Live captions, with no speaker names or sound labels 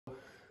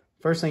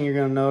First thing you're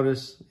going to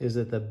notice is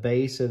that the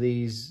base of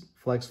these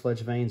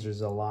Flex-Fletch vanes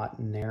is a lot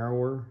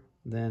narrower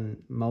than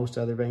most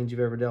other vanes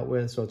you've ever dealt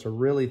with. So it's a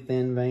really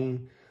thin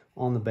vane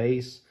on the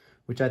base,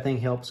 which I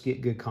think helps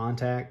get good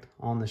contact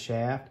on the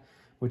shaft,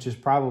 which is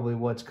probably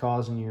what's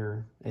causing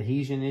your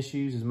adhesion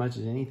issues as much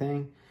as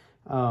anything.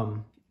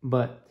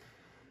 But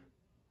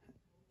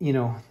you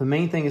know, the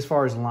main thing as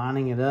far as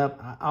lining it up,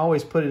 I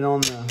always put it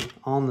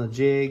on the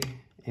jig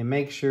and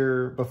make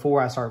sure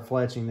before I start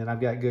fletching that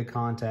I've got good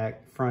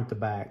contact front to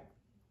back.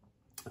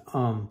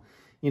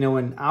 You know,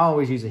 and I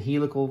always use a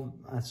helical.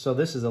 So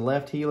this is a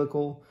left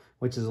helical,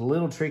 which is a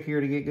little trickier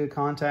to get good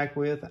contact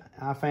with,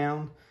 I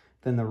found,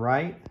 than the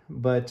right.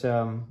 But,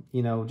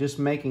 you know, just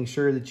making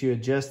sure that you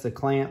adjust the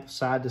clamp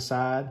side to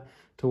side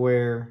to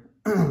where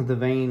the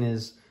vane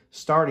is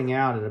starting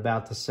out at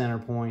about the center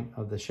point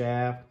of the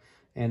shaft.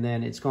 And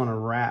then it's going to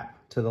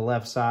wrap to the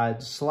left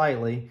side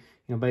slightly,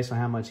 you know, based on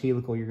how much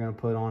helical you're going to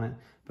put on it.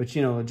 But,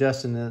 you know,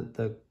 adjusting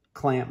the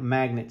clamp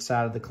magnet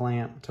side of the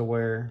clamp to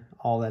where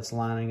all that's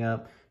lining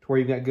up to where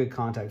you've got good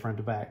contact front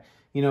to back.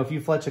 You know, if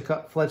you put a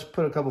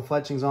couple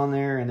fletchings on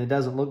there and it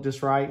doesn't look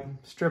just right,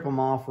 strip them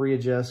off,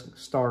 readjust,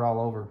 start all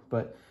over.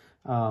 But,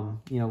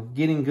 you know,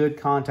 getting good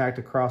contact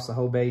across the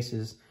whole base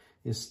is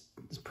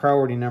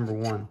priority number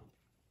one.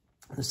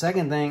 The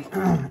second thing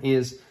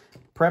is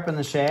prepping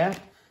the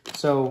shaft.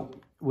 So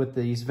with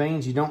these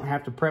vanes, you don't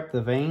have to prep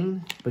the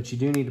vane, but you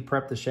do need to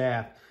prep the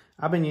shaft.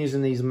 I've been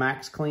using these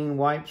Max Clean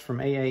wipes from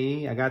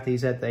AAE. I got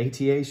these at the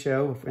ATA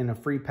show in a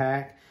free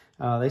pack.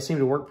 They seem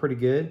to work pretty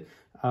good.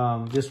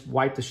 Just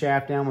wipe the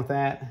shaft down with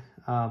that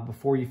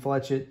before you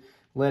fletch it.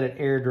 Let it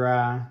air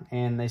dry,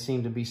 and they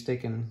seem to be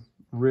sticking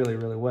really,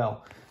 really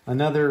well.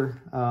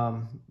 Another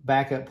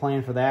backup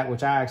plan for that,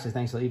 which I actually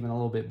think is even a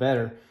little bit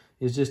better,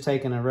 is just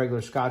taking a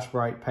regular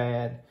Scotch-Brite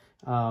pad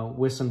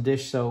with some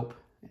dish soap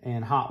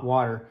and hot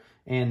water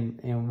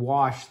and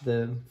wash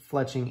the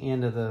fletching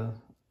end of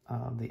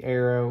the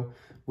arrow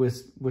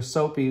with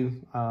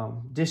soapy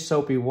dish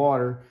soapy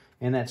water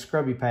and that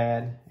scrubby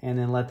pad, and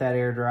then let that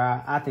air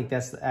dry. I think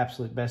that's the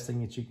absolute best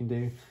thing that you can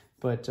do.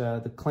 But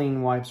the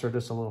clean wipes are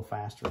just a little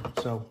faster.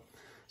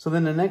 So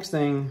then the next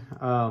thing,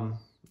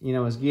 you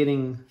know, is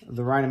getting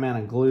the right amount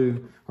of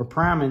glue or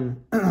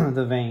priming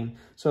the vane.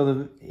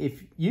 So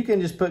if you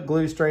can just put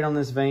glue straight on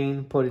this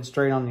vane, put it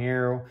straight on the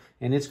arrow,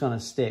 and it's going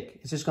to stick.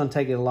 It's just going to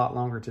take it a lot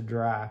longer to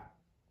dry.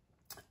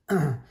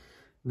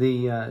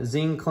 The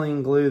Zine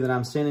Clean glue that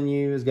I'm sending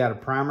you has got a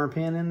primer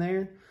pin in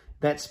there.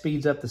 That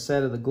speeds up the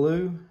set of the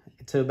glue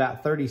to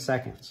about 30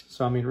 seconds.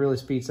 So, I mean, it really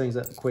speeds things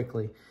up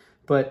quickly.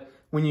 But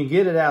when you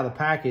get it out of the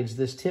package,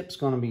 this tip's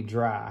going to be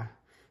dry.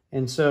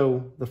 And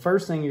so the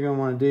first thing you're going to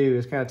want to do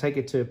is kind of take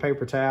it to a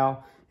paper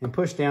towel and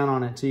push down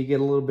on it till you get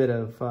a little bit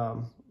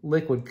of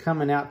liquid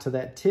coming out to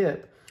that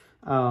tip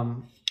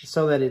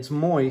so that it's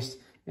moist.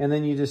 And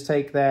then you just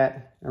take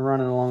that and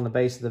run it along the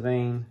base of the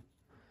vane,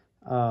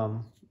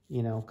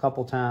 you know, a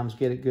couple times,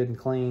 get it good and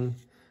clean.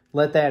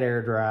 Let that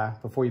air dry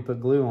before you put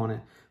glue on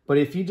it. But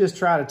if you just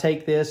try to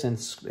take this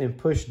and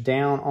push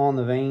down on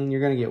the vane,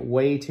 you're going to get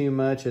way too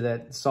much of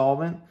that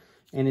solvent,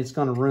 and it's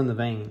going to ruin the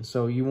vane.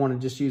 So you want to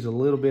just use a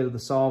little bit of the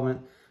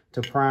solvent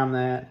to prime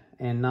that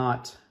and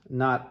not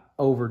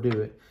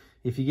overdo it.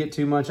 If you get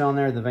too much on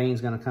there, the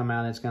vane's going to come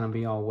out. It's going to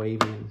be all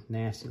wavy and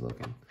nasty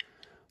looking.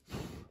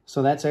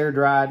 So that's air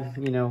dried,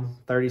 you know,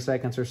 30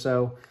 seconds or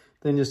so.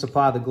 Then just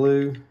apply the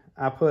glue.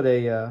 I put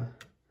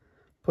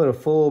a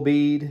full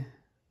bead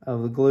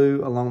of the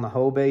glue along the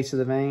whole base of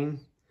the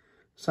vane.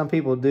 Some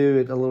people do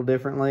it a little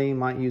differently,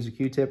 might use a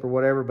Q-tip or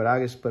whatever, but I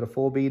just put a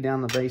full bead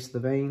down the base of the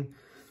vane,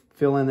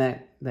 fill in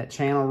that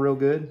channel real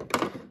good.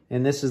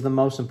 And this is the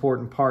most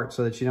important part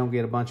so that you don't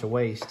get a bunch of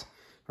waste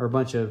or a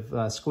bunch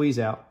of squeeze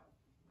out.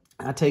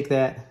 I take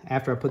that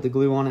after I put the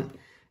glue on it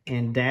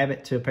and dab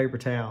it to a paper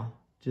towel.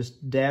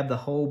 Just dab the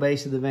whole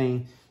base of the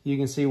vane. You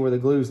can see where the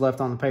glue is left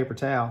on the paper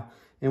towel.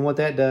 And what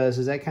that does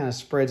is that kind of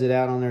spreads it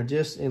out on there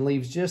and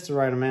leaves just the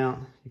right amount.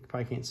 You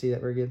probably can't see that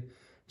very good.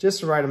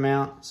 Just the right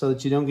amount so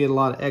that you don't get a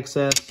lot of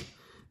excess.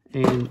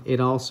 And it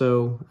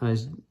also,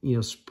 you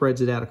know, spreads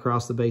it out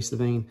across the base of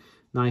the vane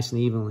nice and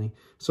evenly.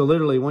 So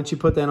literally, once you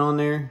put that on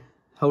there,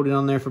 hold it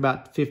on there for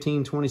about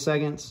 15, 20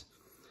 seconds,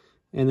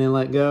 and then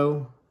let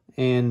go.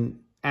 And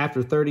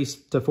after 30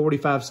 to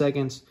 45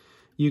 seconds,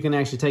 you can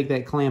actually take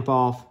that clamp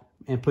off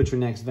and put your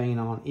next vane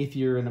on if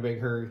you're in a big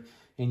hurry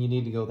and you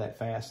need to go that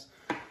fast.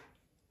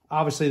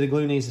 Obviously, the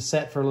glue needs to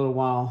set for a little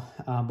while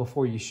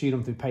before you shoot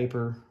them through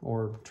paper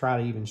or try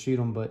to even shoot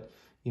them. But,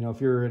 you know, if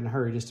you're in a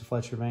hurry just to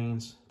fletch your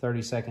vanes,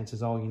 30 seconds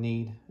is all you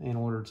need in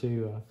order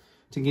to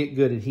get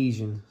good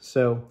adhesion.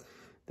 So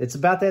it's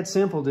about that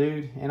simple,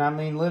 dude. And I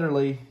mean,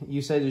 literally,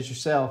 you said it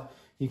yourself,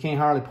 you can't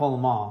hardly pull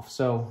them off.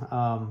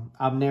 So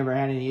I've never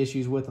had any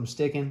issues with them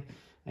sticking.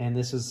 And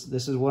this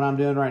is what I'm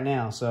doing right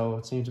now. So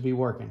it seems to be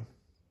working.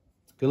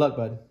 Good luck,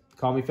 bud.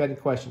 Call me if you have any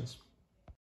questions.